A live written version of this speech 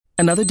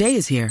Another day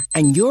is here,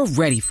 and you're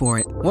ready for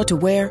it. What to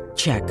wear?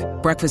 Check.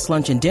 Breakfast,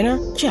 lunch, and dinner?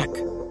 Check.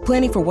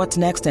 Planning for what's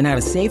next and how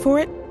to save for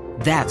it?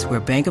 That's where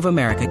Bank of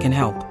America can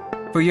help.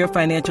 For your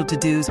financial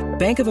to-dos,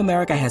 Bank of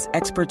America has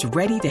experts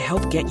ready to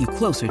help get you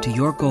closer to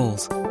your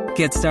goals.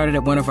 Get started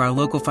at one of our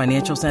local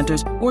financial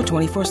centers or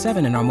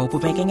 24/7 in our mobile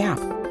banking app.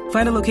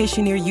 Find a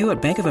location near you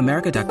at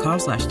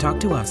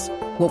bankofamerica.com/talktous.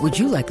 What would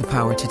you like the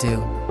power to do?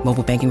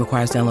 Mobile banking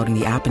requires downloading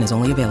the app and is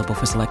only available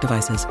for select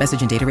devices.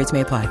 Message and data rates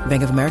may apply.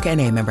 Bank of America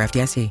N.A., member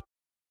FDIC.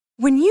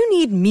 When you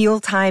need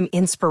mealtime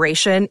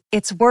inspiration,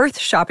 it's worth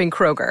shopping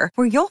Kroger,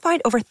 where you'll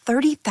find over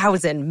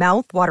 30,000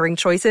 mouth-watering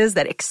choices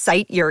that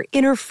excite your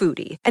inner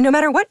foodie. And no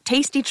matter what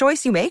tasty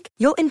choice you make,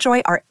 you'll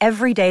enjoy our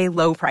everyday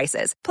low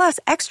prices, plus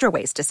extra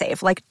ways to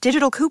save, like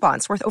digital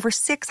coupons worth over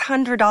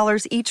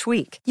 $600 each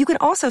week. You can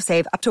also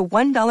save up to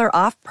 $1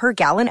 off per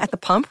gallon at the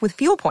pump with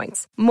fuel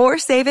points. More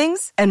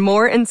savings and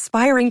more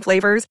inspiring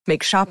flavors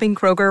make shopping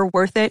Kroger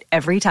worth it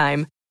every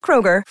time.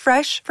 Kroger,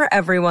 fresh for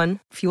everyone.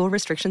 Fuel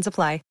restrictions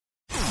apply.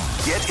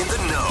 Get in the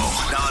know.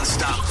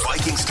 Non-stop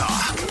Vikings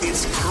talk.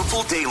 It's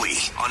Purple Daily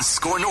on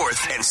Score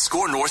North and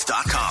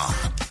ScoreNorth.com.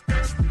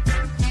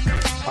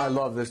 I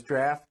love this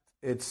draft.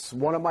 It's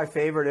one of my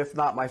favorite, if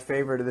not my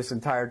favorite, of this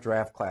entire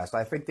draft class.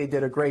 I think they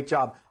did a great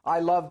job. I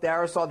love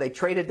Darrisaw. They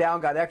traded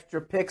down, got extra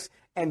picks,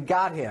 and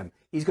got him.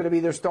 He's going to be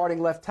their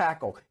starting left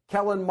tackle.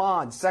 Kellen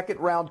Mond, third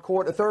round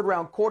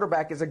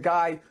quarterback, is a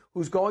guy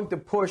who's going to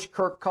push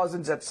Kirk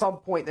Cousins at some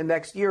point in the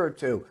next year or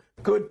two.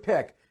 Good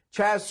pick.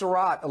 Chaz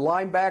Surratt, a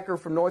linebacker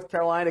from North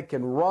Carolina,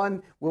 can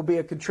run, will be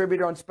a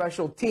contributor on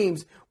special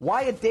teams.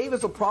 Wyatt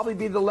Davis will probably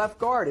be the left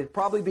guard. It'd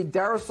probably be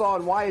Darrisaw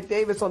and Wyatt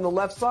Davis on the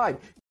left side.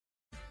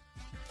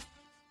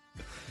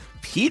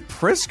 Pete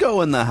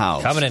Prisco in the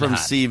house Coming in from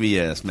hot.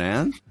 CBS,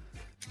 man.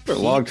 It's been a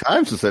long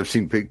time since I've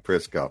seen Pete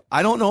Prisco.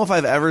 I don't know if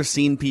I've ever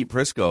seen Pete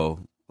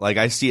Prisco. Like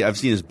I've seen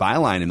his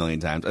byline a million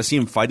times. I see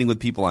him fighting with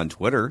people on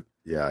Twitter.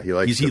 Yeah, he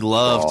likes. He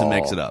loves to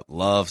mix it up.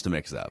 Loves to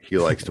mix it up. He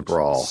likes to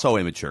brawl. So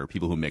immature.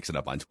 People who mix it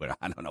up on Twitter.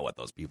 I don't know what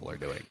those people are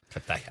doing.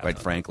 Quite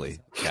frankly.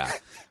 Yeah.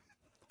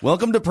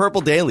 Welcome to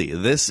Purple Daily.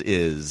 This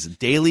is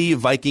Daily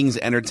Vikings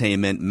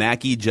Entertainment.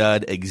 Mackie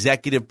Judd,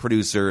 executive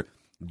producer,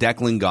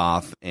 Declan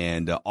Goff,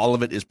 and all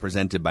of it is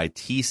presented by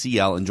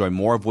TCL. Enjoy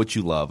more of what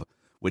you love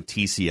with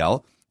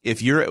TCL.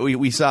 If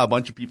we saw a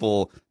bunch of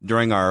people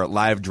during our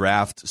live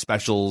draft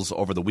specials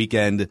over the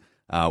weekend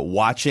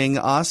watching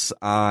us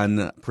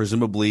on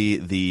presumably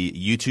the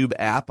YouTube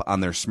app on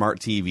their smart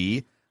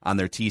TV, on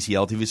their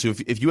TCL TV. So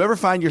if you ever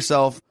find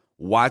yourself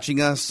watching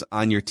us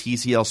on your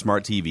TCL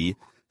smart TV,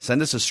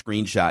 send us a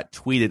screenshot,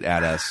 tweet it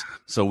at us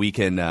so we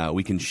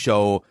can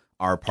show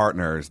our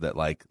partners that,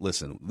 like,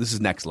 listen, this is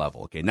next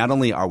level. Okay, not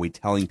only are we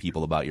telling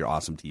people about your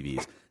awesome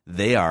TVs,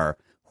 they are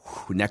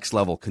next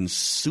level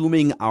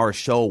consuming our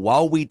show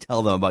while we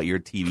tell them about your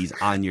TVs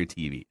on your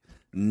TV.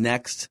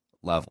 Next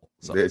level.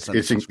 So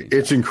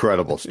it's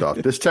incredible stuff.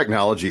 This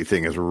technology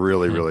thing is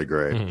really, really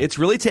great. It's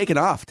really taken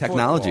off,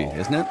 technology,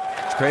 isn't it?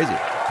 It's crazy.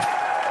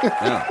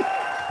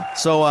 Yeah.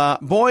 So,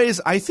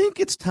 boys, I think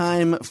it's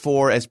time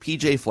for, as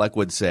PJ Fleck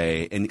would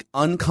say, an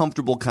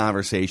uncomfortable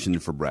conversation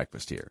for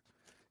breakfast here.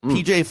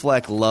 PJ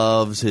Fleck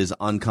loves his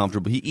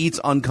he eats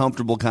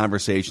uncomfortable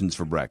conversations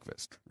for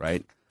breakfast,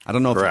 right? I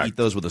don't know if you eat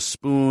those with a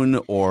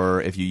spoon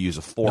or if you use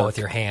a fork. No, with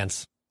your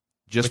hands.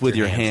 Just with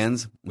your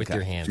hands? With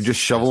your hands. You just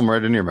shovel them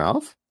right in your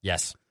mouth?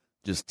 Yes.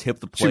 Just tip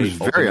the plate.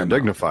 Seems very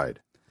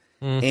undignified.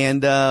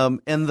 And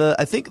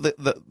I think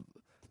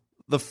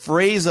the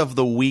phrase of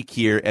the week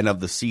here and of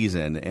the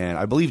season, and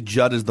I believe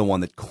Judd is the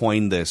one that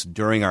coined this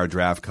during our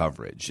draft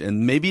coverage.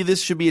 And maybe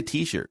this should be a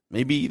T-shirt.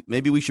 Maybe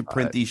we should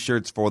print these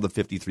shirts for the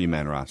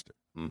 53-man roster.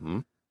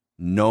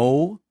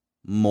 No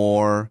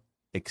more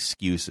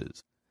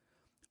excuses.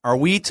 Are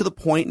we to the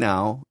point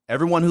now,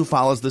 everyone who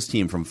follows this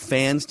team, from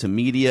fans to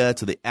media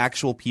to the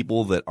actual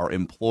people that are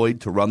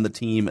employed to run the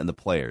team and the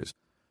players,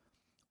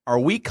 are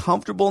we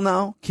comfortable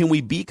now? Can we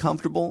be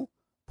comfortable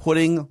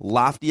putting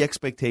lofty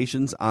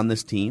expectations on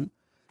this team?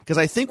 Because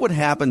I think what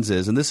happens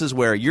is, and this is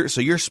where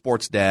you're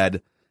sports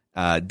dad,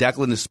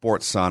 Declan is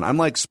sports son. I'm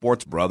like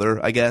sports brother,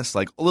 I guess.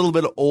 Like a little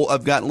bit old.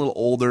 I've gotten a little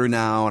older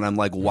now, and I'm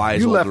like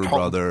wise older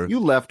brother.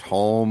 You left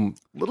home.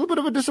 A little bit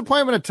of a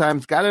disappointment at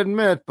times, got to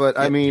admit. But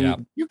I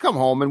mean, you come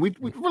home and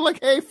we're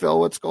like, hey,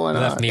 Phil, what's going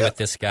on? Left me with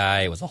this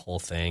guy. It was a whole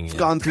thing. I've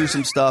gone through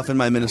some stuff in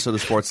my Minnesota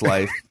sports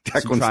life.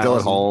 Declan's still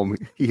at home.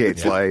 He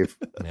hates life.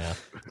 Yeah.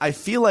 I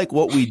feel like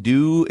what we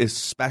do,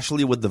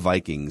 especially with the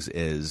Vikings,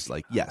 is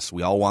like, yes,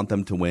 we all want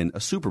them to win a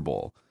Super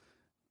Bowl.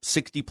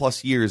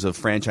 60-plus years of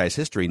franchise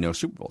history, no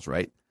Super Bowls,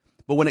 right?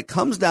 But when it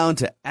comes down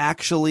to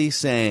actually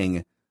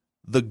saying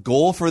the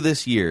goal for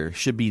this year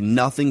should be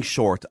nothing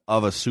short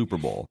of a Super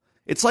Bowl,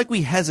 it's like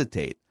we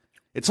hesitate.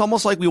 It's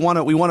almost like we want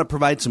to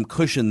provide some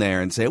cushion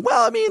there and say,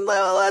 well, I mean,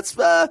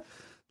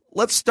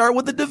 let's start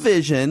with the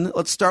division.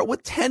 Let's start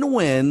with 10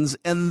 wins,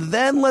 and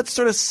then let's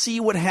sort of see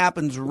what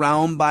happens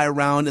round by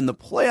round in the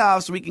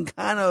playoffs. We can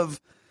kind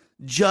of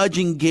judge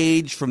and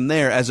gauge from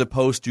there, as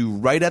opposed to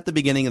right at the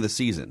beginning of the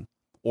season.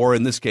 Or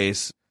in this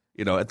case,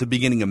 at the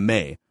beginning of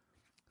May,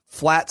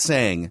 flat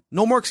saying,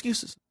 no more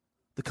excuses.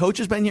 The coach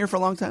has been here for a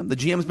long time. The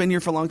GM's been here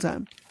for a long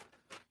time.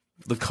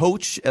 The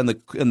coach and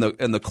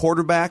the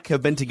quarterback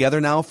have been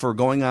together now for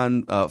going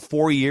on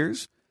 4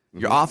 years.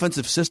 Your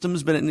offensive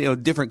system's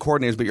been, different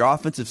coordinators, but your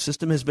offensive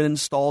system has been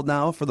installed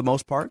now for the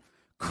most part.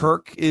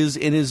 Kirk is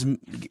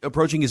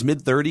approaching his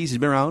mid-30s. He's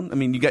been around. I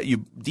mean, you got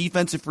you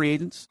defensive free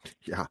agents.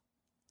 Yeah.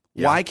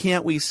 Why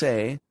can't we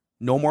say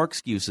no more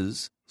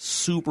excuses?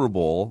 Super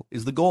Bowl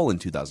is the goal in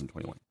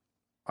 2021.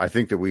 I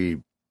think that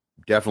we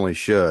definitely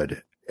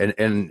should.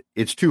 And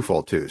it's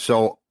twofold too.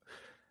 So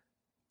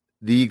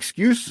the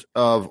excuse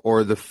of,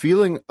 or the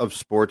feeling of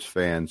sports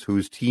fans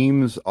whose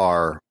teams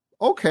are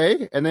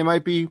okay, and they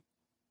might be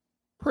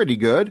pretty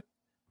good,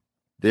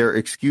 their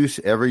excuse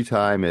every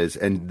time is,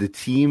 and the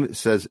team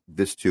says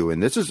this too,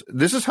 and this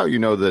is how you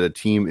know that a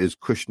team is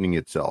cushioning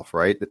itself,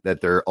 right?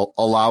 That they're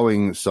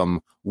allowing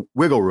some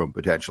wiggle room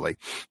potentially,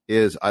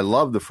 is I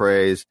love the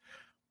phrase,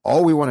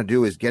 all we want to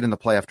do is get in the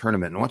playoff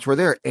tournament, and once we're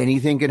there,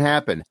 anything can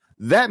happen.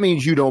 That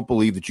means you don't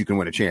believe that you can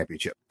win a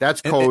championship.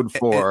 That's code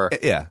for...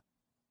 Yeah.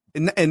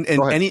 And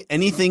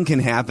anything can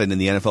happen in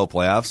the NFL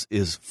playoffs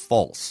is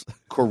false.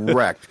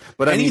 Correct.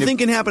 But anything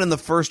can happen in the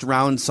first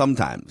round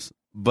sometimes,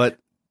 but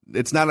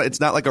it's not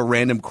like a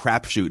random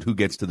crapshoot who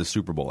gets to the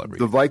Super Bowl every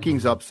year. The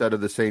Vikings upset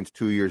of the Saints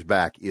 2 years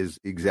back is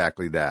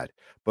exactly that.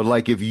 But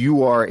like, if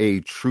you are a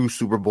true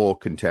Super Bowl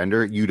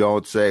contender, you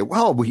don't say,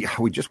 well, we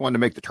just wanted to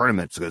make the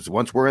tournament, because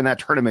once we're in that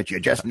tournament, you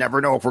just never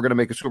know if we're going to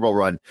make a Super Bowl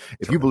run.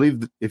 If you believe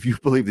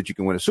that you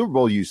can win a Super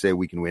Bowl, you say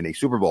we can win a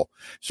Super Bowl.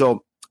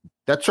 So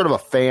that's sort of a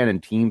fan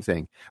and team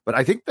thing. But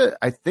I think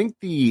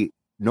the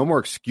no more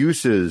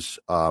excuses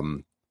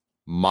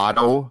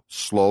motto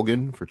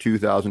slogan for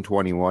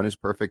 2021 is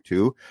perfect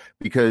too,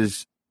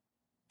 because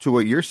to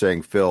what you're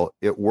saying, Phil,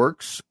 it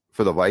works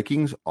for the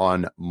Vikings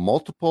on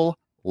multiple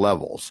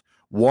levels.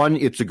 One,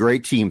 it's a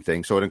great team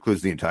thing, so it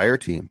includes the entire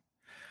team.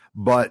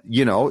 But,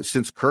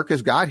 since Kirk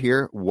has got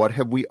here, what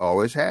have we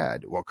always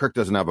had? Well, Kirk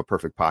doesn't have a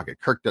perfect pocket.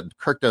 Kirk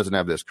doesn't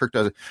have this. Kirk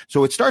doesn't.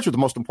 So it starts with the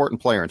most important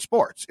player in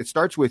sports. It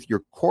starts with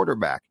your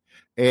quarterback.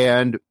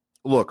 And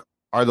look,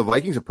 are the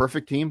Vikings a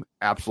perfect team?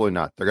 Absolutely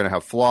not. They're going to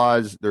have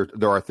flaws. There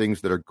are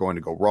things that are going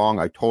to go wrong.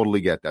 I totally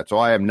get that. So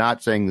I am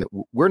not saying that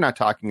we're not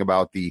talking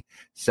about the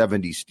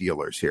 70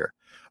 Steelers here.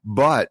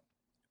 But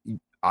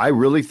I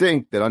really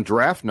think that on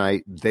draft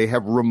night, they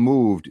have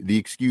removed the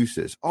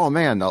excuses. Oh,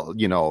 man,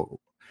 the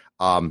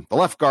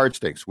left guard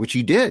stinks, which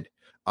he did,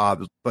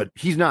 but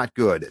he's not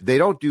good. They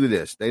don't do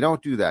this. They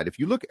don't do that. If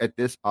you look at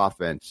this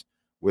offense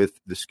with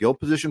the skill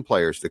position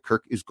players that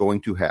Kirk is going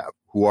to have,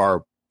 who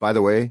are, by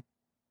the way,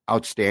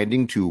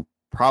 outstanding to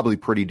probably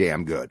pretty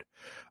damn good.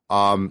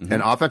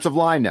 An offensive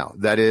line now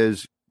that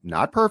is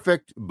not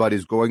perfect, but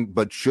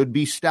should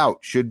be stout,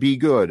 should be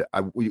good.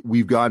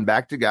 We've gone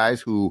back to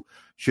guys who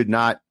should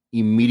not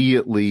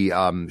immediately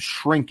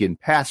shrink in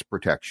pass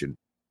protection.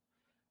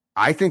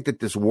 I think that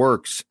this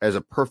works as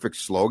a perfect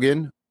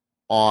slogan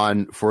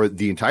for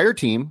the entire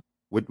team,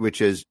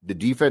 which is the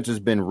defense has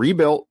been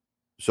rebuilt,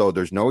 so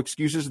there's no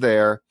excuses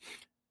there.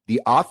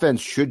 The offense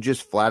should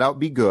just flat out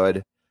be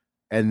good.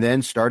 And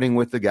then starting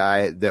with the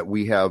guy that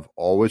we have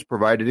always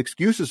provided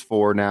excuses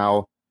for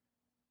now,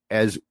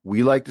 as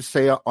we like to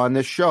say on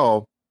this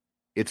show,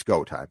 it's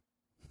go time.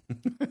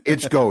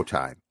 It's go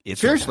time.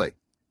 Seriously.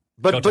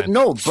 But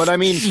I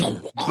mean,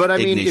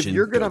 if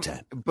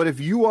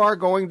you are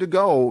going to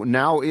go,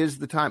 now is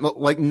the time.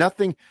 Like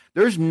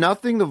there's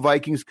nothing the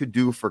Vikings could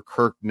do for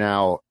Kirk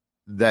now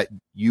that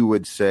you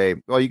would say,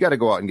 well, you got to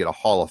go out and get a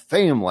Hall of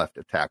Fame left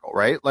tackle,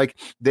 right? Like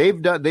they've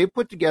gone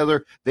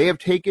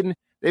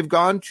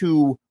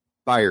to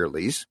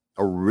Byerly's,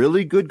 a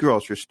really good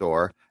grocery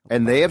store,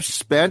 and they have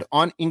spent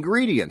on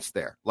ingredients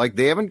there. Like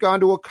they haven't gone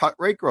to a cut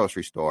rate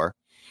grocery store,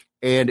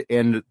 and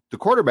the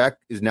quarterback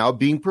is now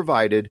being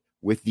provided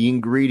with the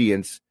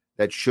ingredients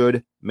that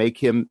should make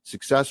him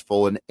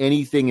successful. And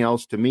anything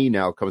else to me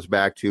now comes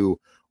back to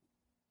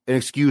an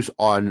excuse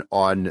on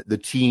the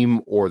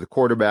team or the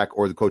quarterback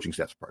or the coaching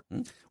staff's part.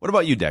 What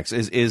about you, Dex?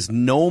 Is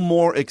no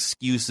more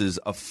excuses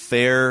a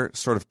fair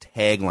sort of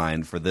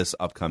tagline for this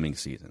upcoming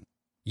season?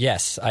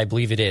 Yes, I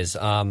believe it is.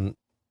 I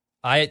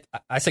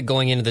said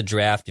going into the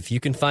draft, if you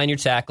can find your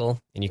tackle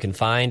and you can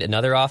find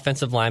another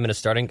offensive lineman,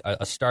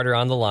 a starter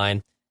on the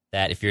line,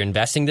 that if you're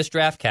investing this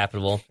draft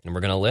capital, and we're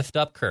going to lift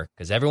up Kirk,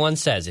 because everyone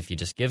says if you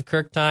just give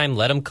Kirk time,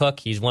 let him cook,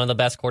 he's one of the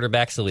best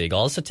quarterbacks in the league.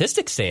 All the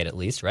statistics say it, at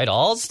least, right?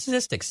 All the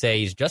statistics say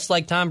he's just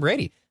like Tom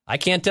Brady. I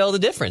can't tell the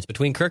difference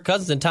between Kirk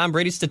Cousins and Tom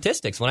Brady's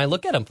statistics when I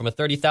look at him from a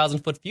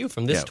 30,000-foot view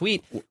from this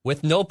tweet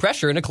with no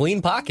pressure in a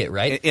clean pocket,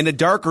 right? In a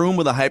dark room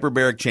with a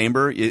hyperbaric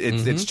chamber,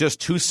 it's just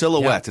two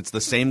silhouettes. Yeah. It's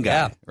the same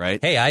guy, right?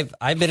 Hey,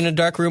 I've been in a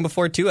dark room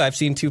before, too. I've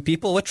seen two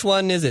people. Which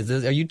one is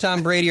it? Are you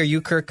Tom Brady or are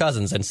you Kirk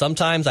Cousins? And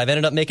sometimes I've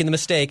ended up making the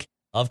mistake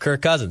of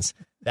Kirk Cousins.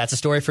 That's a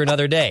story for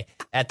another day.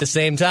 At the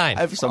same time.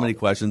 I have so many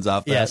questions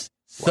off that. Yes.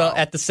 So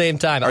at the same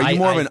time. Are you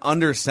more of an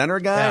under center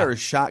guy or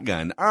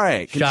shotgun? All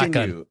right,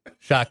 continue.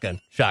 Shotgun.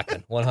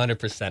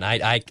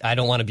 100%. I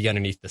don't want to be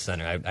underneath the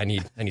center. I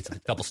need a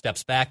couple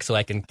steps back so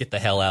I can get the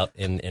hell out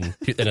in a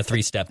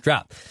 3-step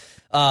drop.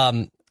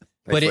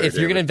 But if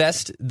you're going to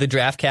invest the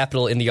draft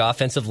capital in the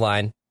offensive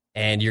line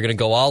and you're going to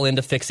go all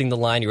into fixing the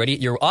line,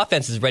 your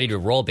offense is ready to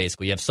roll,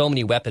 basically. You have so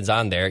many weapons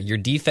on there. Your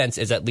defense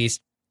is at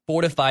least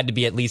fortified to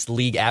be at least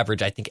league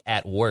average, I think,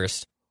 at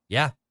worst.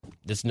 Yeah,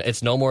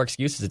 it's no more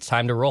excuses. It's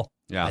time to roll.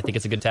 Yeah, I think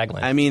it's a good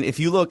tagline. I mean, if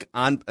you look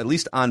on, at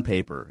least on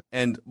paper,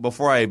 and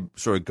before I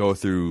sort of go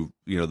through,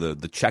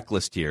 the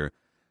checklist here,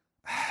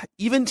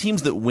 even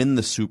teams that win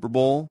the Super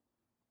Bowl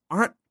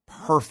aren't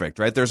perfect,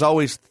 right? There's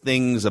always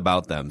things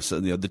about them. So,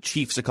 the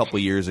Chiefs a couple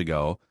years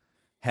ago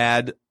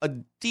had a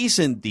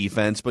decent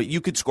defense, but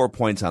you could score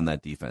points on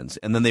that defense,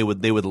 and then they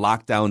would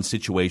lock down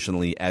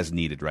situationally as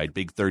needed, right?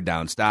 Big third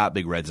down stop,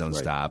 big red zone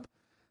stop.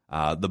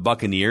 The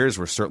Buccaneers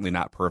were certainly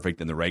not perfect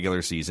in the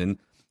regular season.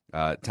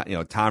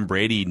 Tom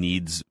Brady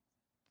needs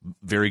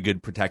very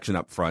good protection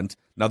up front.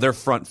 Now, their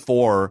front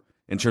four,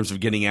 in terms of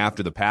getting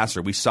after the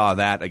passer, we saw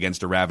that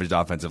against a ravaged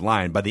offensive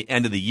line. By the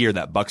end of the year,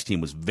 that Bucs team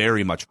was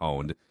very much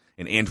honed,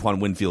 and Antoine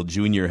Winfield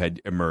Jr.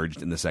 had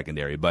emerged in the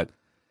secondary. But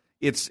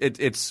it's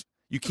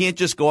you can't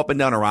just go up and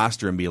down a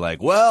roster and be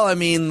like, well, I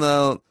mean,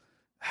 the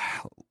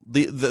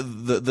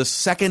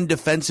second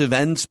defensive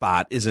end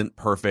spot isn't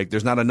perfect.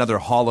 There's not another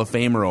Hall of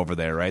Famer over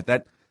there, right?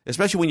 That,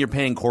 especially when you're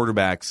paying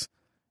quarterbacks,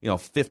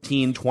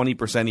 15,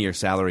 20% of your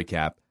salary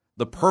cap,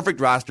 the perfect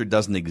roster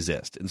doesn't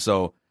exist. And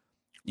so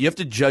you have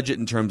to judge it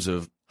in terms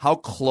of how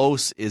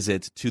close is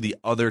it to the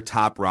other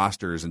top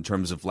rosters in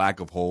terms of lack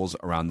of holes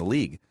around the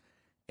league.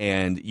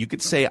 And you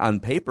could say on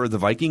paper, the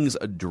Vikings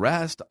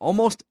addressed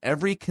almost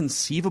every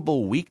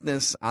conceivable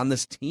weakness on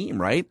this team,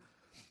 right?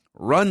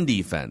 Run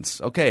defense.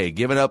 Okay,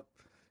 giving up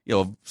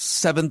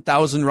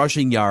 7,000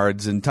 rushing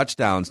yards and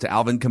touchdowns to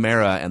Alvin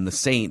Kamara and the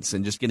Saints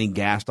and just getting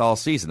gashed all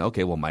season.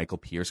 Okay, well, Michael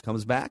Pierce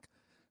comes back.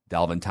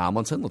 Dalvin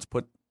Tomlinson, let's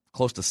put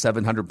close to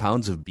 700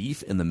 pounds of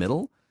beef in the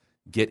middle.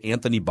 Get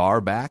Anthony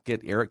Barr back,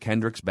 get Eric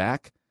Kendricks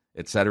back,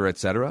 et cetera, et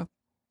cetera.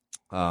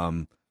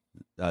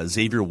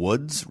 Xavier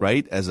Woods,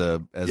 right, as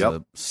a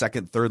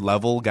second, third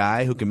level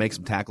guy who can make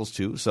some tackles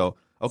too. So,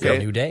 okay.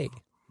 New day.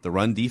 The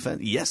run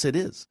defense, yes, it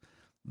is.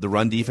 The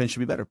run defense should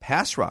be better.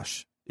 Pass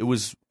rush, it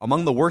was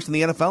among the worst in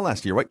the NFL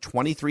last year, right?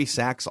 23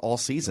 sacks all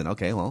season.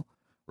 Okay, well,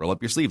 roll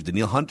up your sleeves.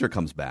 Danielle Hunter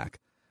comes back.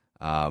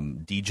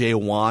 DJ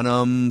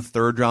Wanham,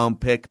 third-round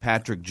pick,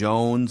 Patrick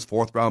Jones,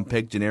 fourth-round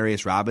pick,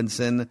 Janarius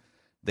Robinson.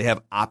 They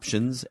have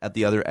options at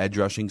the other edge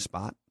rushing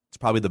spot. It's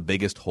probably the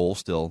biggest hole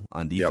still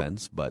on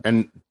defense. But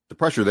the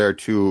pressure there,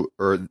 too,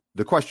 or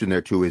the question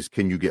there, too, is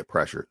can you get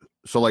pressure?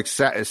 So, like,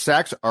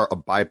 sacks are a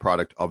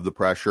byproduct of the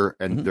pressure,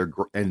 and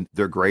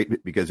they're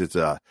great because it's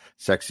a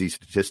sexy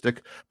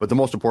statistic. But the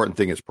most important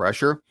thing is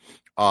pressure.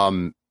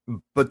 But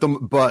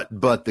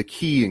the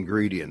key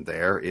ingredient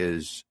there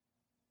is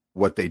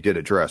what they did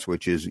address,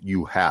 which is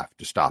you have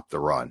to stop the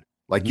run.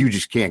 Like, you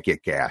just can't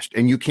get gashed,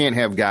 and you can't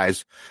have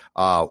guys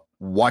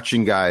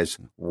watching guys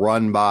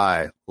run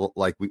by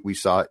like we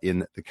saw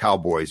in the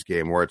Cowboys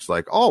game, where it's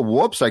like, oh,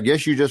 whoops, I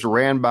guess you just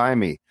ran by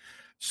me.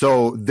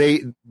 So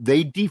they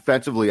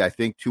defensively, I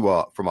think,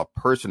 from a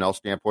personnel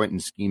standpoint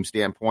and scheme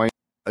standpoint,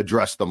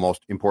 address the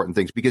most important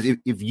things. Because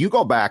if you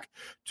go back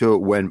to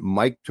when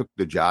Mike took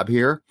the job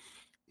here,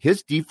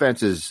 his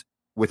defenses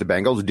with the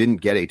Bengals didn't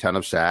get a ton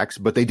of sacks,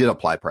 but they did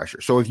apply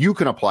pressure. So if you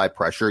can apply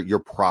pressure, you're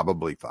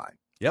probably fine.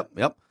 Yep.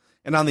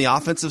 And on the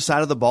offensive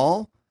side of the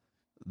ball,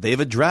 they've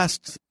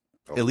addressed,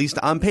 at least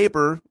on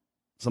paper,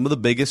 some of the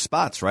biggest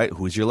spots, right?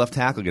 Who's your left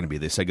tackle going to be?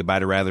 They say goodbye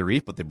to Riley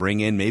Reiff, but they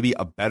bring in maybe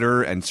a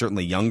better and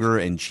certainly younger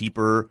and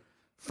cheaper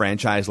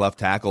franchise left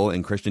tackle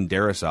in Christian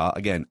Darrisaw,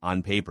 again,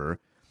 on paper.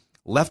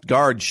 Left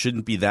guard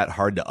shouldn't be that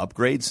hard to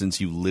upgrade since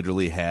you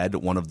literally had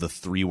one of the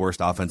three worst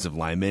offensive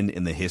linemen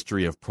in the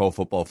history of Pro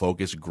Football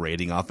Focus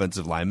grading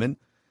offensive linemen.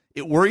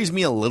 It worries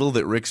me a little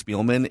that Rick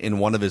Spielman, in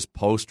one of his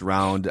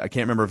post-round, I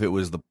can't remember if it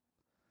was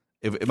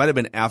it might have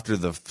been after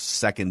the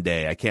second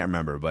day, I can't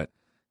remember, but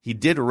he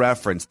did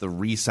reference the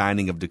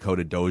re-signing of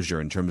Dakota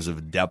Dozier in terms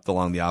of depth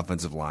along the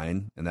offensive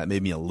line, and that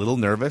made me a little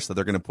nervous that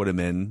they're going to put him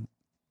in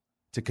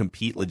to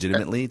compete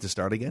legitimately to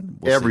start again.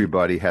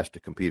 Everybody has to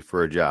compete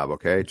for a job,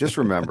 okay? Just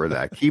remember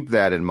that. Keep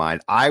that in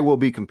mind. I will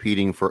be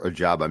competing for a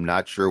job. I'm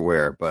not sure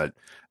where, but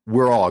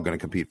we're all going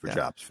to compete for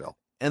jobs, Phil.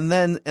 And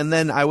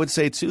then I would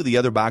say, too, the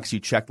other box you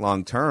check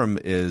long-term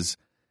is,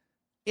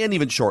 and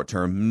even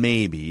short-term,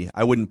 maybe,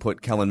 I wouldn't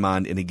put Kellen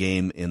Mond in a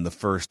game in the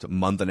first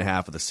month and a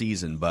half of the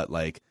season, but,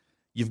 like,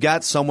 you've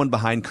got someone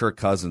behind Kirk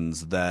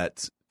Cousins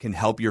that can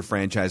help your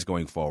franchise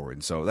going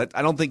forward. So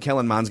I don't think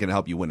Kellen Mond's going to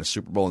help you win a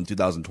Super Bowl in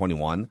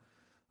 2021.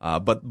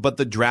 But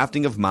the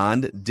drafting of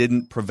Mond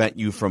didn't prevent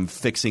you from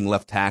fixing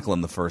left tackle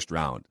in the first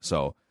round.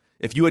 So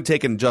if you had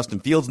taken Justin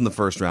Fields in the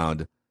first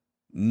round,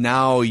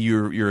 now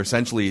you're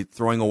essentially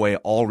throwing away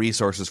all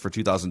resources for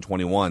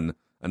 2021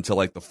 until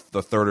like the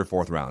third or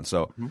fourth round.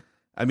 So,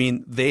 I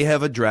mean, they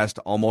have addressed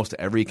almost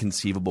every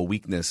conceivable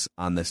weakness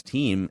on this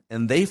team,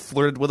 and they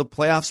flirted with a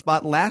playoff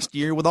spot last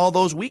year with all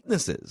those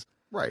weaknesses.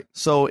 Right.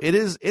 So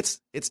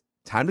it's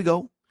time to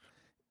go.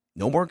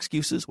 No more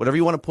excuses, whatever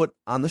you want to put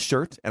on the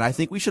shirt. And I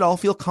think we should all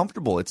feel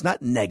comfortable. It's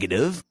not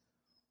negative.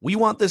 We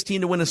want this team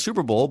to win a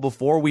Super Bowl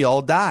before we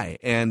all die.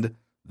 And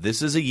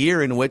this is a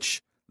year in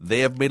which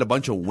they have made a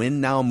bunch of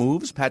win now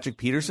moves. Patrick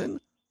Peterson,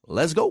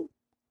 let's go.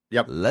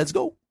 Yep. Let's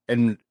go.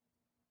 And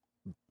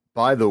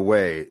by the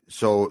way,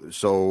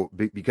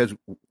 because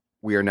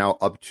we are now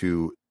up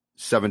to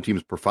 7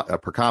 teams per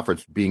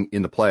conference being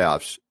in the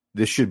playoffs,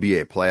 this should be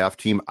a playoff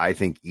team, I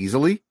think,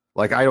 easily.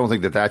 Like, I don't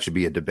think that should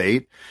be a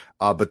debate.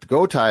 But the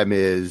go time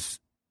is,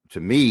 to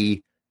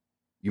me,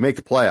 you make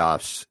the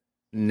playoffs.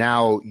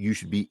 Now you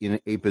should be in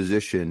a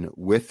position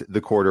with the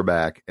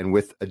quarterback and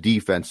with a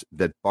defense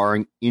that,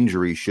 barring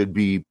injury, should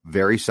be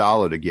very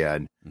solid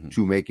again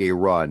to make a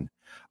run.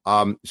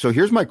 So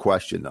here's my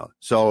question, though.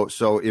 So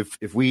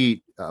if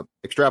we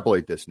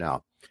extrapolate this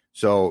now,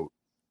 so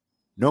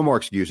no more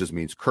excuses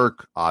means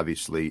Kirk,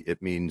 obviously.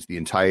 It means the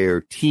entire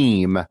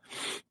team.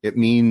 It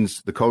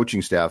means the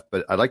coaching staff.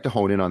 But I'd like to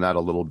hone in on that a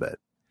little bit,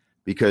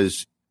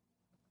 because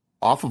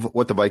off of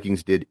what the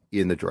Vikings did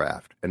in the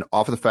draft and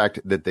off of the fact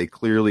that they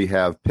clearly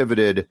have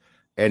pivoted,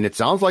 and it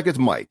sounds like it's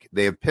Mike,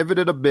 they have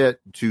pivoted a bit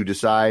to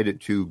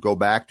decide to go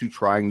back to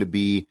trying to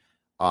be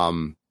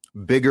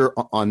bigger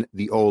on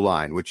the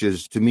O-line, which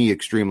is, to me,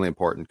 extremely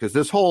important, because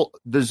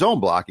the zone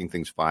blocking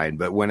thing's fine,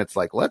 but when it's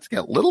like, let's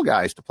get little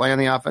guys to play on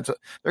the offense,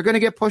 they're going to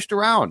get pushed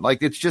around.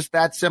 Like, it's just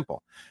that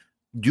simple.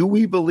 Do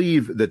we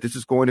believe that this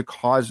is going to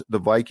cause the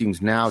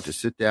Vikings now to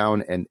sit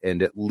down and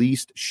at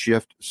least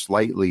shift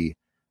slightly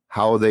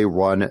how they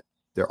run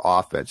their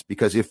offense?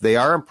 Because if they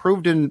are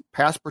improved in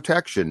pass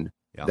protection,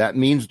 that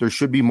means there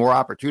should be more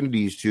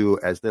opportunities to,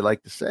 as they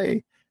like to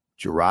say,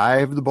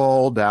 drive the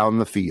ball down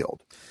the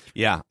field.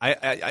 Yeah,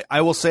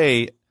 I will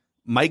say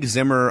Mike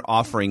Zimmer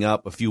offering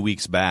up a few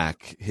weeks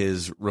back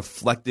his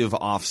reflective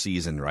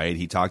offseason, right?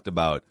 He talked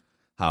about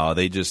how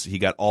he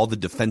got all the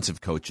defensive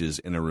coaches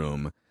in a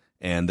room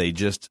and they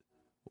just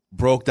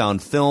broke down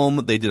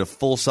film. They did a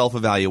full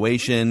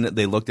self-evaluation.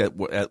 They looked at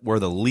where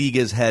the league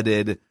is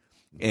headed,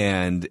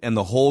 and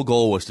the whole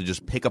goal was to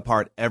just pick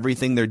apart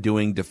everything they're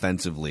doing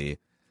defensively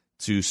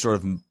to sort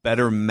of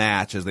better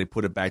match, as they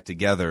put it back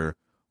together,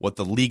 what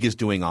the league is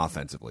doing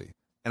offensively.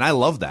 And I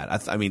love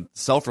that. I mean,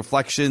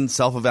 self-reflection,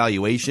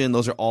 self-evaluation,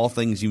 those are all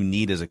things you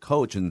need as a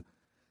coach. And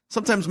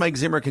sometimes Mike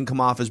Zimmer can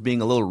come off as being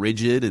a little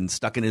rigid and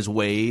stuck in his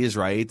ways,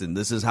 right? And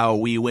this is how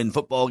we win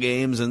football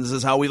games, and this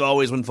is how we've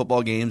always won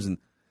football games. And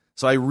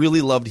so I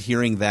really loved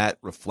hearing that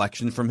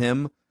reflection from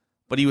him.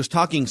 But he was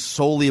talking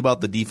solely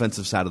about the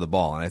defensive side of the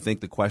ball. And I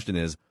think the question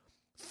is,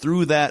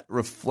 through that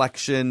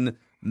reflection,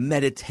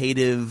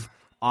 meditative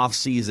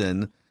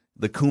offseason,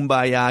 the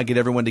kumbaya, get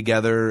everyone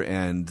together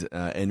and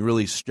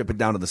really strip it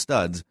down to the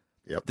studs.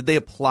 Yep. Did they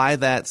apply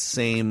that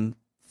same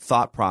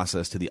thought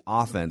process to the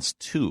offense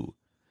too?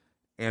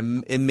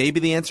 And maybe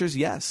the answer is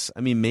yes.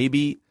 I mean,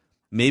 maybe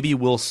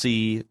we'll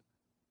see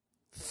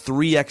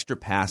 3 extra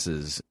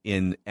passes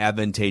in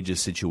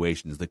advantageous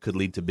situations that could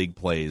lead to big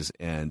plays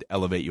and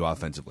elevate you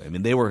offensively. I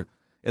mean, they were,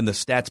 and the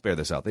stats bear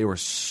this out, they were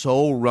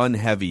so run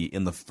heavy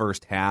in the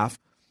first half,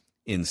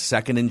 in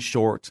second and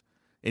short.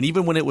 And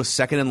even when it was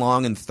second and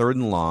long and third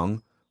and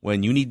long,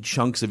 when you need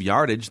chunks of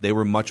yardage, they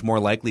were much more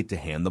likely to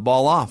hand the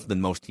ball off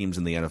than most teams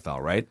in the NFL,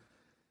 right?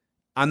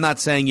 I'm not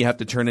saying you have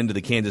to turn into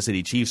the Kansas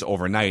City Chiefs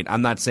overnight.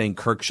 I'm not saying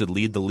Kirk should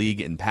lead the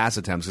league in pass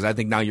attempts, because I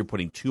think now you're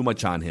putting too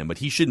much on him. But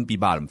he shouldn't be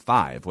bottom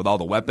 5 with all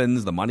the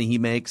weapons, the money he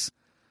makes,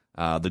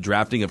 the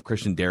drafting of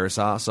Christian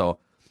Darrisaw. So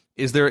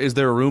is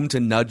there room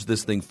to nudge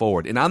this thing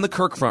forward? And on the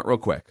Kirk front, real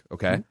quick,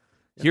 okay?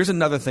 Mm-hmm. Here's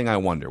another thing I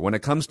wonder. When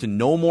it comes to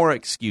no more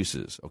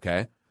excuses,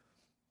 okay?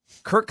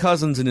 Kirk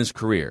Cousins in his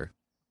career,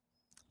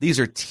 these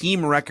are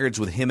team records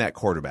with him at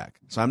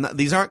quarterback. So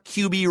these aren't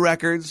QB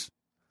records.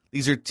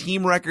 These are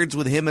team records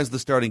with him as the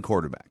starting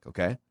quarterback,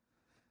 okay?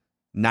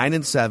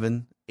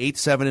 9-7,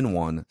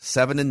 8-7-1,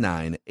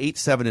 7-9,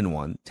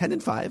 8-7-1,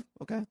 10-5,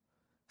 okay?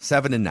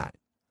 7-9.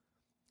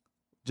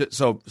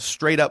 So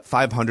straight up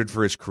 500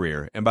 for his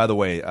career. And by the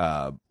way,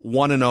 1-0,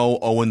 0-3,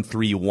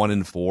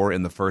 1-4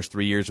 in the first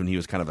 3 years when he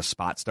was kind of a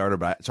spot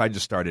starter. So I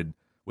just started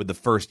with the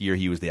first year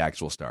he was the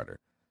actual starter.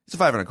 He's a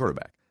 500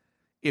 quarterback.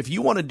 If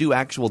you want to do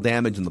actual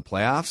damage in the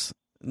playoffs,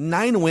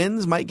 9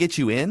 wins might get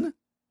you in.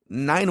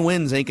 9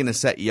 wins ain't going to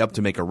set you up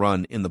to make a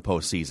run in the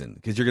postseason,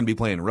 because you're going to be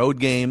playing road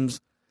games,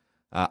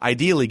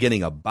 ideally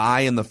getting a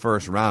bye in the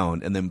first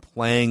round, and then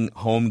playing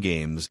home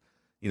games.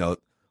 You know,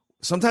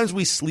 sometimes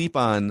we sleep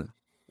on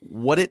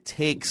what it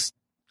takes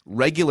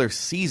regular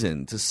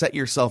season to set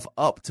yourself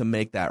up to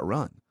make that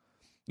run.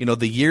 You know,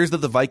 the years that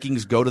the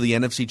Vikings go to the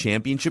NFC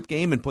Championship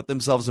game and put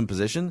themselves in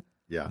position,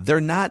 they're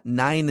not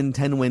 9 and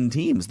 10 win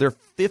teams. They're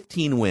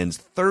 15 wins,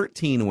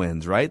 13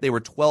 wins, right? They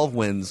were 12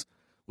 wins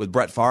with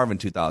Brett Favre in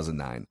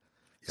 2009.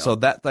 Yep. So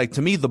that, like,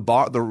 to me, the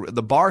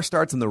bar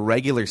starts in the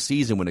regular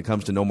season when it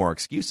comes to no more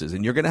excuses,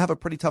 and you're going to have a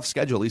pretty tough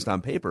schedule, at least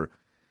on paper.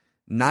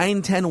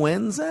 9, 10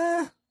 wins,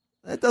 that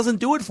doesn't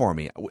do it for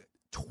me.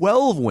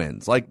 12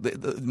 wins, like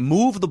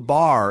move the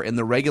bar in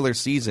the regular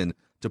season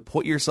to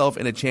put yourself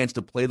in a chance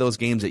to play those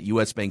games at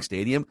US Bank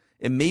Stadium,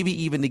 and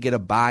maybe even to get a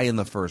bye in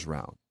the first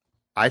round.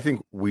 I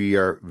think we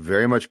are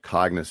very much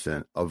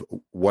cognizant of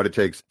what it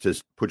takes to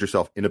put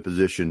yourself in a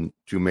position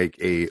to make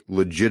a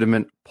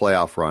legitimate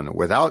playoff run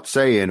without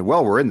saying,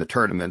 well, we're in the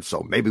tournament,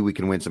 so maybe we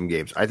can win some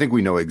games. I think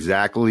we know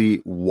exactly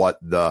what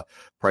the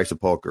price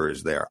of poker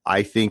is there.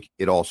 I think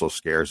it also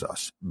scares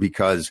us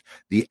because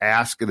the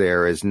ask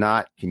there is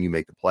not, can you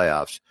make the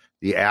playoffs?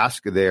 The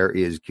ask there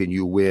is, can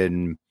you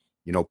win,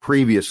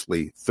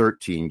 previously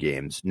 13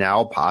 games,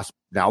 now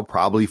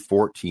probably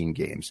 14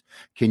 games.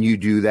 Can you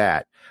do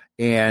that?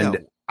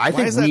 And I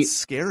think that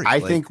scary? I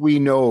think we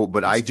know,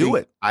 but I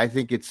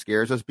think it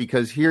scares us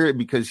because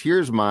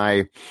here's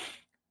my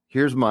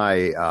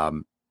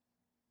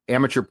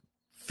amateur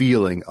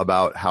feeling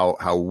about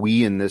how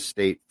we in this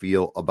state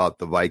feel about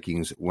the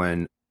Vikings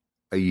when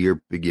a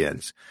year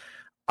begins.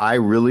 I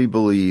really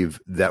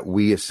believe that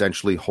we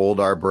essentially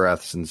hold our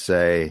breaths and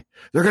say,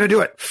 they're going to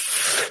do it.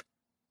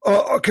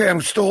 Oh, okay.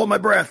 I'm still holding my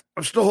breath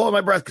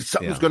because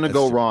something's going to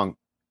go wrong.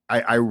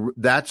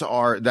 That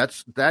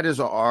is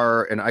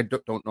our, and I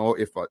don't know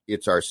if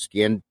it's our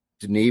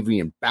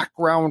Scandinavian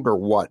background or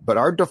what, but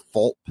our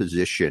default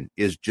position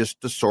is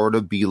just to sort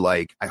of be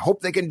like, I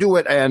hope they can do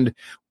it. And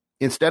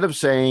instead of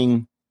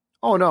saying,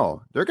 oh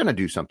no, they're going to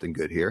do something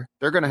good here.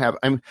 They're going to have,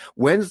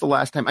 when's the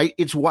last time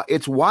it's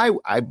why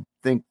I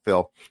think,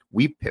 Phil,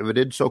 we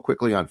pivoted so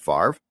quickly on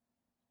Favre.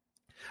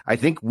 I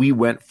think we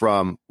went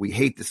from, we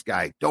hate this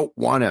guy, don't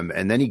want him.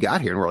 And then he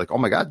got here and we're like, oh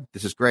my God,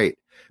 this is great.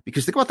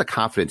 Because think about the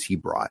confidence he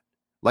brought.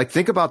 Like,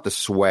 think about the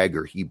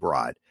swagger he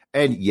brought.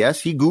 And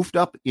yes, he goofed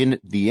up in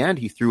the end.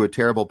 He threw a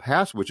terrible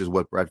pass, which is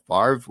what Brett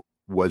Favre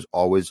was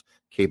always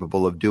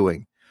capable of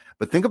doing.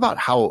 But think about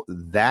how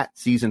that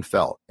season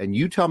felt. And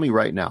you tell me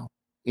right now,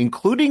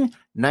 including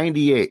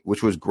 98,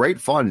 which was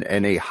great fun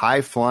and a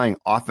high-flying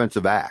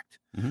offensive act.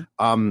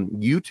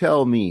 Mm-hmm. You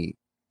tell me,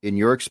 in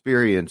your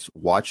experience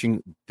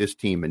watching this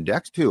team, and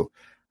Dex too,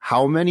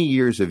 how many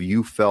years have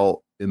you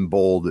felt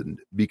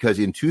emboldened? Because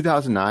in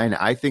 2009,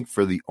 I think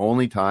for the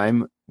only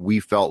time we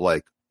felt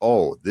like,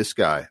 oh, this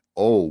guy,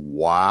 oh,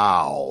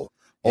 wow.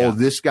 Yeah. Oh,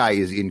 this guy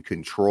is in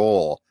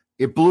control.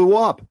 It blew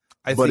up,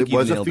 but it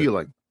was a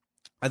feeling.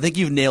 I think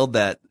you've nailed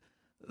that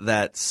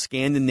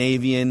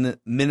Scandinavian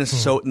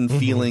Minnesotan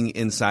feeling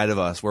inside of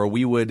us where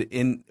we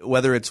would,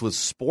 whether it's with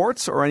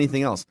sports or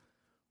anything else,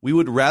 we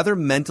would rather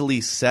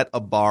mentally set a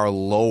bar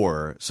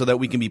lower so that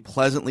we can be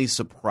pleasantly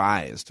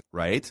surprised,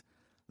 right?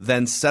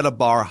 Than set a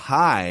bar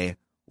high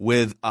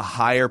with a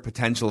higher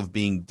potential of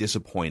being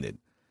disappointed.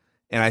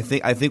 And I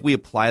think we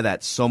apply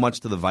that so much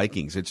to the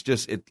Vikings. It's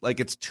just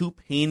it's too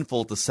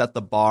painful to set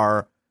the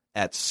bar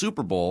at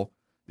Super Bowl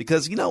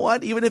because you know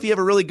what? Even if you have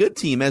a really good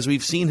team, as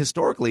we've seen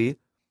historically,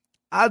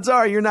 odds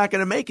are you're not going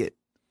to make it.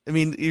 I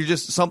mean,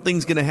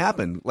 something's going to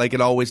happen like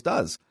it always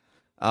does.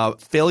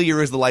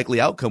 Failure is the likely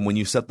outcome when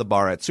you set the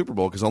bar at Super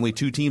Bowl because only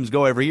 2 teams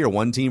go every year,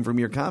 1 team from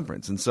your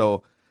conference. And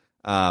so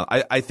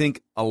I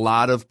think a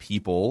lot of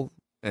people,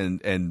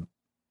 and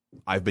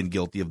I've been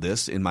guilty of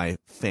this in my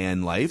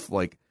fan life,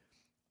 like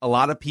a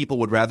lot of people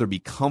would rather be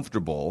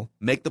comfortable,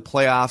 make the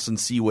playoffs and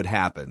see what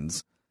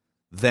happens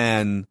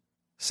than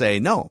say,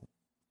 no,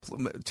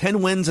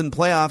 10 wins in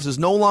playoffs is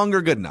no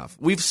longer good enough.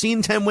 We've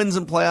seen 10 wins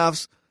in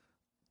playoffs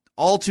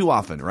all too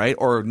often, right?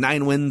 Or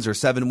 9 wins or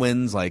 7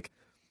 wins. Like,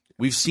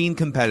 we've seen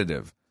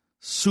competitive.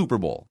 Super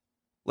Bowl.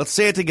 Let's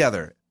say it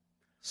together.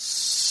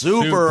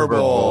 Super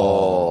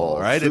Bowl.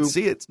 Right?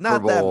 It's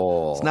not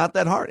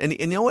that hard. And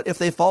you know what? If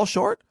they fall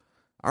short,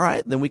 all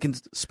right, then we can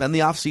spend the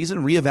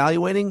offseason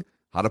reevaluating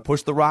how to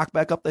push the rock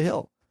back up the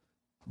hill.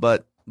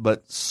 But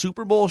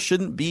Super Bowl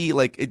shouldn't be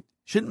like, it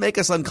shouldn't make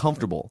us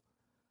uncomfortable.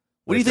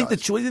 What do you think the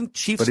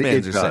Chiefs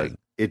fans are saying?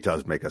 It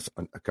does make us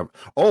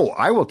uncomfortable. Oh,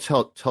 I will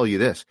tell you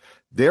this.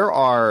 There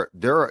are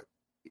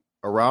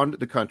around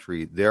the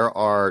country, there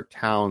are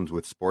towns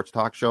with sports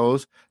talk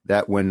shows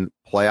that when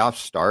playoffs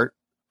start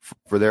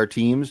for their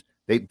teams,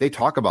 they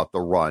talk about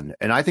the run.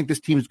 And I think this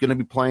team is going to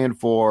be playing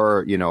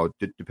for,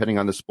 depending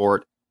on the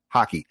sport,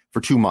 hockey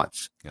for 2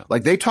 months. Yeah.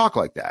 Like, they talk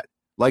like that.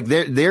 Like,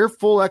 their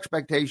full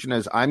expectation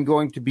is I'm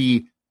going to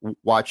be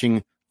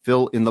watching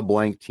fill in the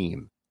blank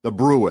team, the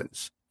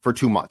Bruins, for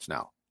 2 months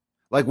now.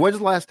 Like, when's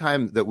the last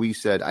time that we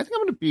said, I think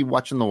I'm going to be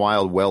watching the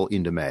Wild well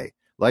into May?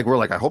 Like, we're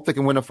like, I hope they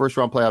can win a first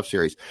round playoff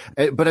series.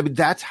 But I mean,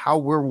 that's how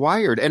we're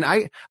wired. And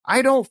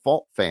I don't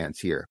fault fans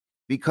here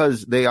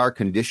because they are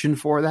conditioned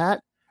for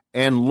that.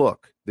 And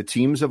look, the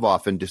teams have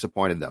often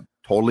disappointed them.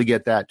 Totally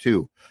get that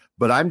too.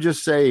 But I'm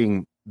just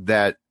saying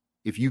that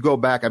if you go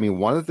back, I mean,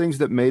 one of the things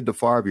that made the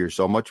Favre year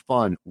so much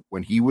fun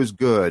when he was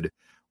good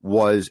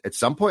was at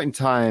some point in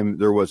time,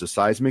 there was a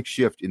seismic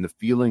shift in the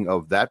feeling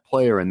of that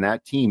player and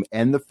that team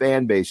and the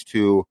fan base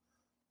to,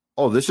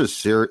 oh, this is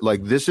serious.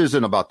 Like, this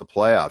isn't about the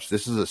playoffs.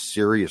 This is a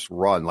serious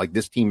run. Like,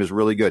 this team is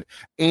really good.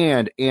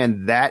 And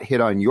that hit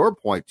on your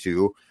point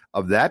too,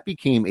 of that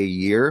became a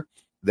year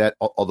that,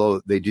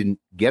 although they didn't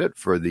get it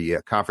for the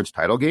conference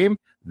title game,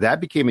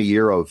 that became a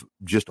year of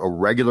just a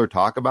regular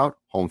talk about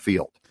home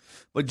field.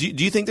 But do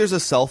you think there's a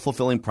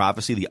self-fulfilling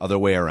prophecy the other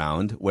way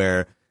around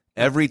where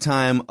every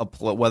time,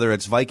 whether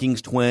it's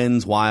Vikings,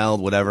 Twins,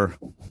 Wild, whatever,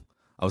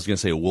 I was going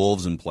to say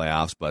Wolves in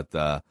playoffs, but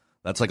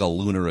that's like a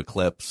lunar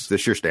eclipse. Is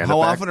this your stand-up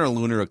How act? often are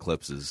lunar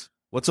eclipses?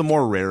 What's a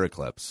more rare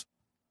eclipse?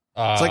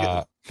 It's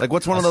like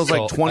what's one of those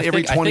like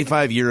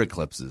 25 year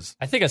eclipses?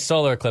 I think a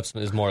solar eclipse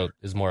is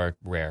more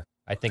rare.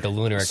 I think a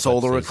lunar eclipse.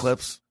 Solar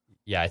eclipse?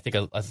 Yeah, I think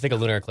a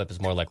lunar eclipse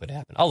is more likely to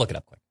happen. I'll look it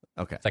up quick.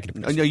 Okay.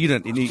 No, you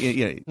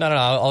don't. No,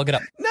 I'll look it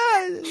up.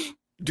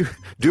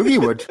 Doogie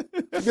would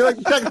be like,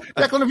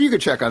 Declan, if you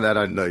could check on that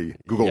on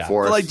Google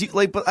for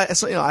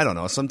us. I don't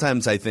know.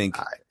 Sometimes I think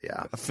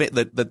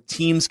that the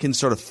teams can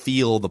sort of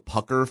feel the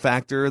pucker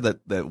factor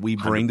that we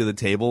bring to the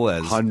table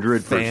as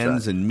 100%.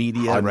 fans and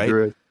media,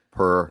 right?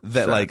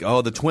 That like,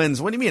 oh, the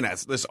Twins, what do you mean?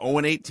 That's this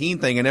 0-18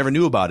 thing. I never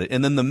knew about it.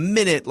 And then the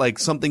minute like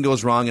something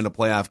goes wrong in a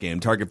playoff game,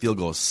 Target Field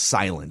goes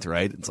silent,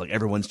 right? It's like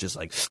everyone's just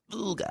like,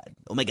 oh God,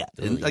 oh my God.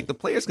 And like the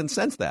players can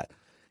sense that.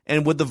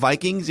 And with the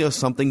Vikings,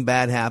 something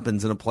bad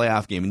happens in a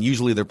playoff game, and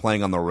usually they're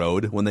playing on the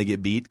road when they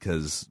get beat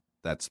because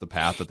that's the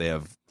path that they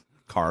have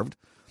carved.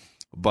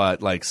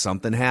 But like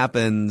something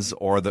happens,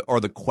 or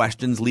the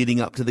questions leading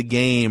up to the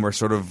game are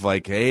sort of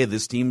like, hey,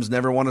 this team's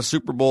never won a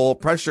Super Bowl.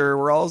 Pressure,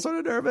 we're all sort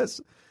of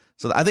nervous.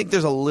 So I think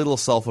there's a little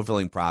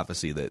self-fulfilling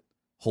prophecy that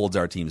holds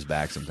our teams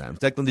back sometimes.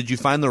 Declan, did you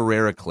find the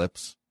rare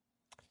eclipse?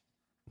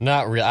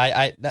 Not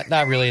really.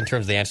 Not really in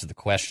terms of the answer to the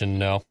question.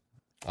 No.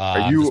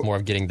 Just more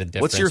of getting the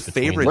difference. What's your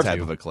favorite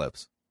type of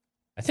eclipse?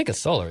 I think a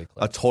solar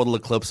eclipse. A total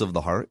eclipse of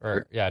the heart?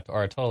 Or a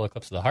total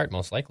eclipse of the heart,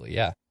 most likely,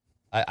 yeah.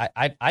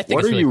 I think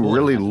what it's really are you cool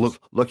really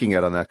looking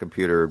at on that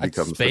computer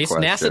becomes space, the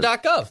question.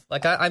 NASA.gov.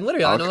 Like, I'm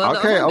literally on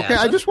Okay. NASA.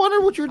 I just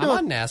wondered what you were doing. I'm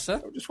on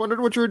NASA. I just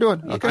wondered what you were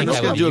doing. Okay. I'm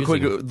just going to do a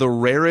quick. The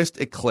rarest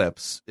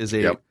eclipse is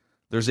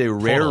there's a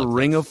rare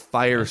Ring of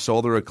Fire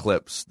solar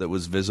eclipse that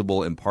was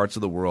visible in parts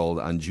of the world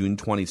on June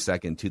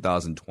 22nd,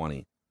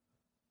 2020.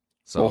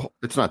 So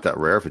it's not that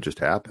rare if it just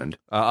happened.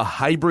 A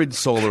hybrid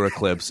solar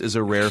eclipse is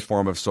a rare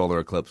form of solar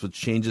eclipse, which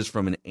changes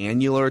from an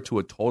annular to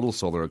a total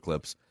solar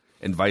eclipse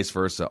and vice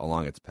versa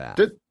along its path.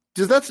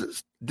 Does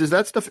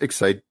that stuff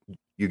excite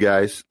you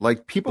guys?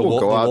 Like people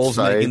will go Wolves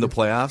outside making the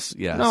playoffs?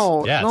 Yes.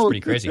 It's pretty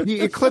crazy.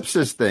 The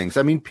eclipses things.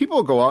 I mean,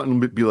 people go out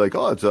and be like,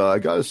 "Oh, I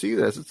got to see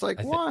this." It's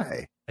like,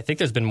 why? I think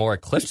there's been more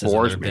eclipses than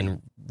there have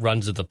been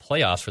runs of the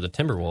playoffs for the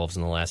Timberwolves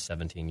in the last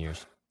 17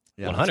 years.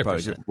 Yeah,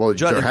 100%. Well,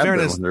 Judd, in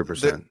fairness,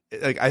 100%.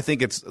 I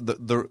think it's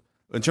the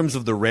in terms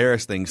of the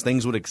rarest things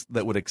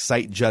that would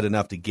excite Judd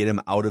enough to get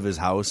him out of his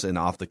house and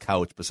off the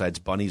couch. Besides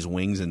bunnies,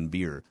 wings, and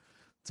beer,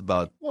 it's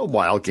about a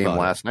wild game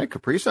last night.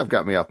 Kaprizov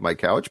got me off my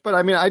couch, but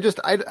I mean, I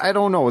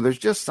don't know. There's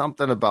just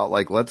something about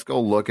like, let's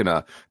go look in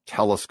a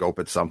telescope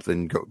at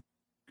something.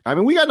 I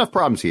mean, we got enough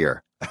problems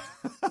here.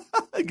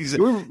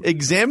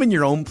 Examine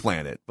your own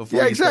planet before.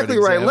 Yeah, exactly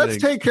right. Let's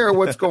take care of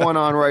what's going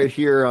on right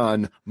here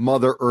on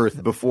Mother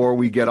Earth before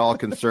we get all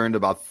concerned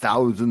about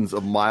thousands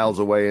of miles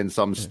away in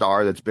some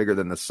star that's bigger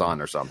than the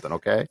sun or something.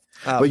 Okay,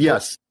 but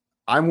yes,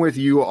 I'm with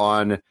you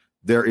on.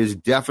 There is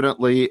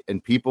definitely,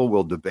 and people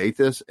will debate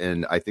this,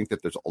 and I think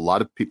that there's a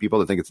lot of people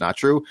that think it's not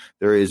true.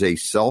 There is a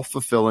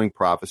self-fulfilling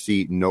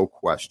prophecy, no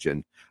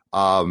question,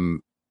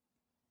 and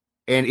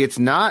it's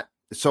not.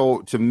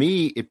 So to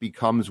me, it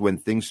becomes when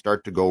things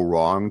start to go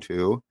wrong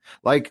too.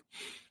 Like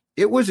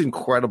it was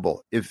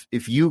incredible. If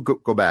you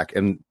go back,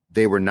 and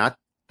they were not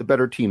the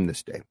better team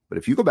this day, but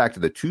if you go back to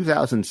the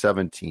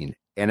 2017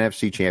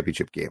 NFC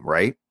Championship game,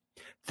 right?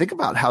 Think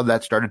about how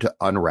that started to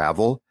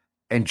unravel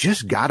and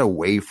just got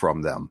away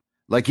from them.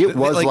 Like it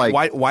was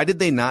like why did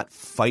they not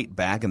fight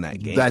back in that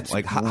game? That's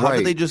like how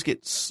did they just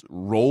get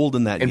rolled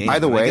in that game? And by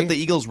the way, I get the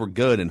Eagles were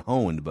good and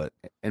honed, but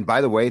by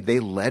the way, they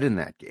led in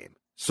that game.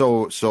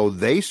 So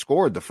they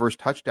scored the first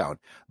touchdown.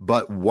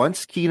 But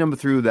once Keenum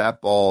threw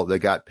that ball that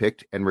got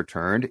picked and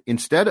returned,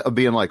 instead of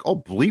being like, oh,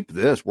 bleep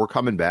this, we're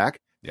coming back,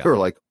 they were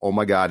like, oh,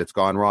 my God, it's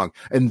gone wrong.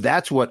 And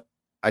that's what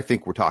I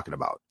think we're talking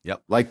about.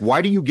 Yep. Like,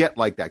 why do you get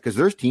like that? Because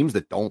there's teams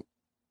that don't.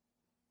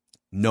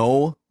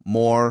 No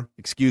more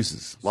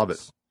excuses. Love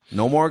it.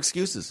 No more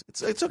excuses.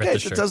 It's okay.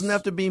 It doesn't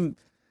have to be.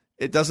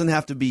 It doesn't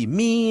have to be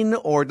mean,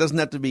 or it doesn't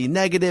have to be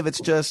negative. It's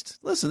just,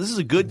 listen, this is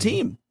a good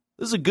team.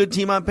 This is a good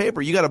team on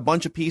paper. You got a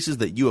bunch of pieces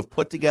that you have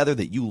put together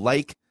that you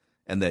like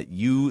and that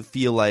you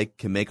feel like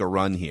can make a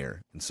run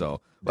here. And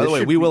so, by the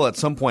way, we will at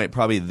some point,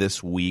 probably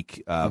this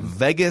week,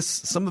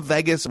 some of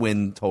Vegas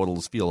win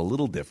totals feel a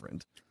little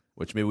different,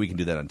 which maybe we can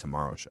do that on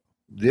tomorrow's show.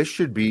 This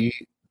should be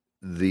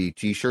the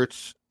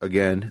T-shirts,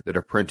 again, that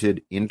are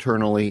printed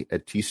internally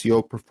at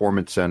TCO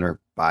Performance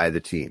Center by the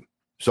team.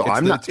 So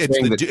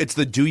it's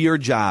the do your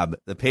job.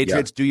 The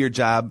Patriots do your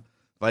job.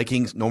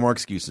 Vikings, no more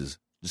excuses.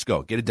 Just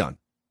go. Get it done.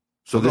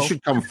 So this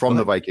should come from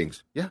the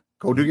Vikings. Yeah,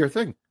 go do your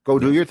thing. Go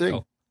do your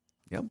thing.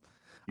 Yep.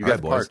 You got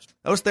the parts.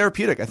 That was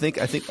therapeutic. I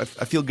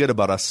feel good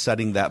about us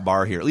setting that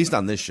bar here, at least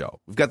on this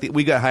show.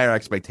 We got higher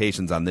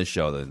expectations on this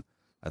show than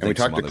I think. And we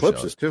talked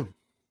eclipses too.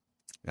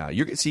 Yeah,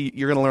 you're going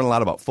to learn a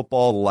lot about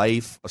football,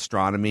 life,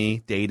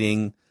 astronomy,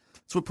 dating.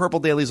 That's what Purple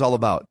Daily is all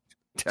about.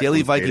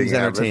 Daily Vikings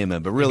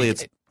entertainment, but really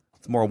it's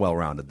It's more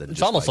well-rounded than it's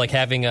just almost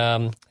Viking.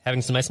 like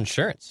having some nice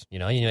insurance. You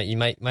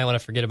might want to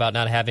forget about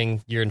not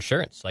having your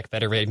insurance, like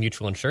Federated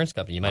Mutual Insurance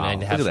Company. You might need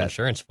to have some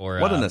insurance for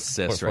what an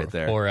assist right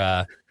there. For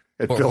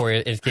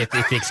if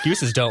the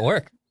excuses don't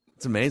work.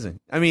 It's amazing.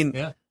 I mean,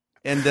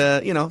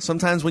 and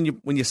sometimes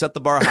when you set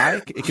the bar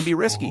high, it can be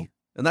risky,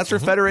 and that's where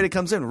Federated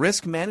comes in.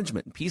 Risk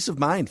management, peace of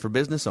mind for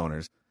business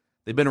owners.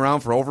 They've been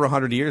around for over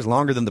 100 years,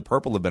 longer than the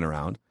Purple have been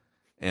around,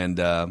 and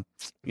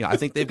I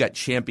think they've got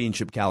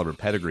championship caliber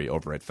pedigree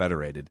over at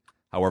Federated.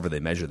 However they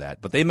measure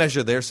that, but they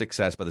measure their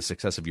success by the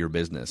success of your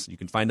business. You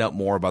can find out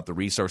more about the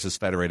resources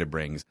Federated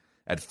brings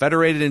at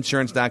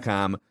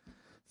federatedinsurance.com.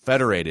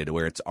 Federated,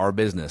 where it's our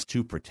business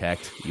to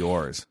protect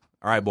yours.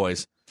 All right,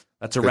 boys.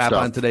 That's a wrap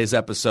on today's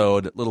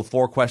episode. Little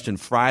 4-question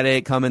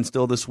Friday coming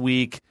still this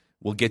week.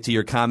 We'll get to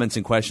your comments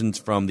and questions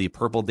from the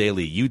Purple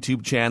Daily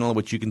YouTube channel,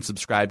 which you can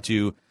subscribe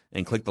to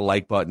and click the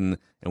like button.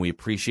 And we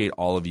appreciate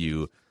all of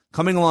you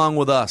coming along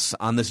with us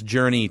on this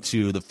journey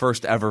to the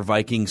first ever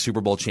Viking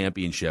Super Bowl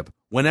championship,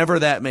 whenever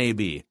that may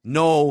be.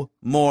 No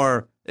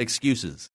more excuses.